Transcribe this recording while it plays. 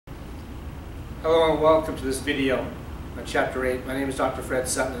Hello and welcome to this video on Chapter 8. My name is Dr. Fred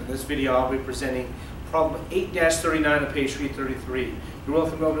Sutton. In this video I'll be presenting problem 8-39 on page 333. You're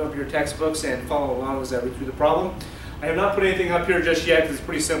welcome to open up your textbooks and follow along as I read through the problem. I have not put anything up here just yet because it's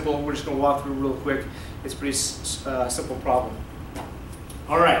pretty simple. We're just going to walk through real quick. It's a pretty simple problem.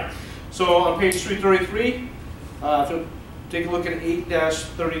 Alright, so on page 333, so take a look at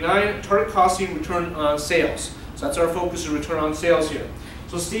 8-39, target costing return on sales. So that's our focus, is return on sales here.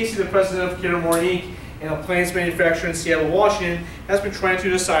 So Stacy, the president of Kenmore Inc. and a plants manufacturer in Seattle, Washington, has been trying to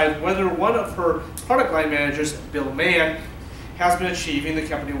decide whether one of her product line managers, Bill Mann, has been achieving the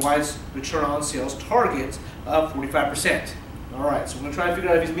company-wide return on sales target of 45%. All right, so we're going to try and figure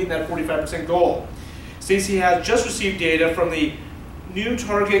out if he's meeting that 45% goal. Stacy has just received data from the new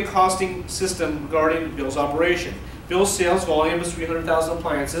target costing system regarding Bill's operation. Bill's sales volume is 300,000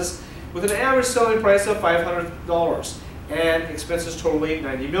 appliances with an average selling price of $500 and expenses totaling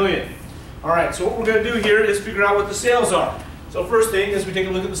 $90 million. All right, so what we're going to do here is figure out what the sales are. So first thing is we take a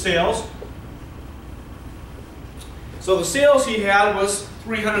look at the sales. So the sales he had was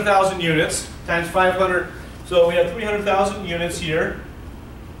 300,000 units times 500. So we have 300,000 units here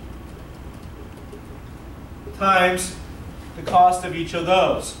times the cost of each of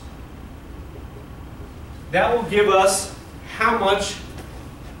those. That will give us how much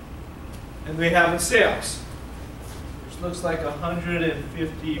and we have in sales. Which looks like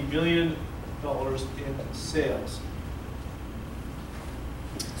 $150 million in sales.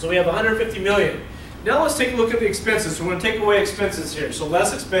 So we have $150 million. Now let's take a look at the expenses. So we're going to take away expenses here. So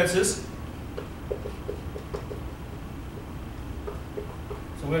less expenses.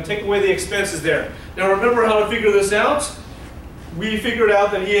 So we're going to take away the expenses there. Now remember how to figure this out. We figured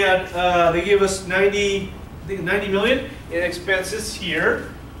out that he had, they gave us 90 million in expenses here.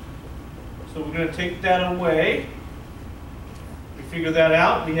 So we're going to take that away. We figure that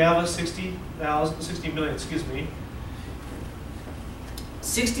out. We have a 60 million, excuse me.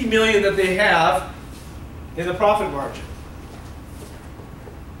 60 million that they have in the profit margin.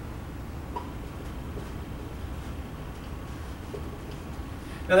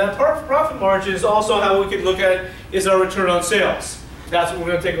 Now that profit margin is also how we could look at it, is our return on sales. That's what we're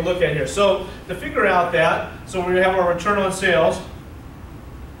going to take a look at here. So to figure out that, so we're going to have our return on sales.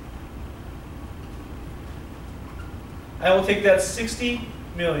 I will take that 60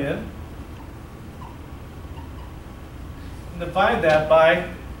 million and divide that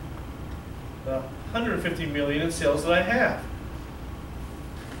by the 150 million in sales that I have.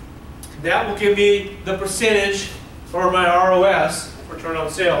 That will give me the percentage for my ROS, return on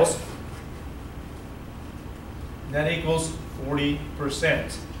sales. And that equals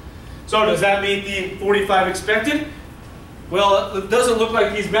 40%. So does that meet the 45 expected? Well, it doesn't look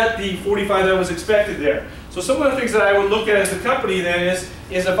like he's met the 45 that was expected there. So some of the things that I would look at as a company then is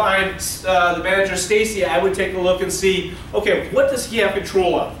if I'm the manager Stacy, I would take a look and see, okay, what does he have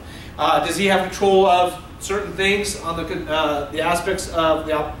control of? Does he have control of certain things on the aspects of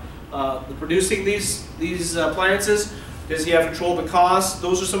the producing these appliances? Does he have control of the cost?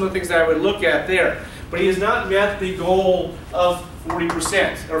 Those are some of the things that I would look at there. But he has not met the goal of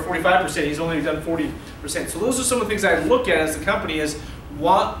 40% or 45%. He's only done 40%. So those are some of the things I look at as the company is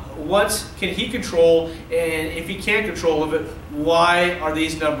what can he control, and if he can't control of it, why are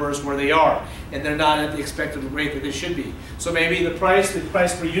these numbers where they are? And they're not at the expected rate that they should be. So maybe the price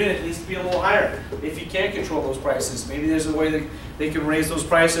per unit needs to be a little higher if he can't control those prices. Maybe there's a way that they can raise those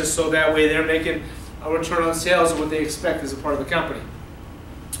prices so that way they're making a return on sales of what they expect as a part of the company.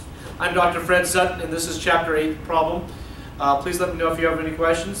 I'm Dr. Fred Sutton, and this is Chapter 8 problem. Please let me know if you have any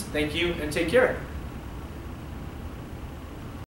questions. Thank you, and take care.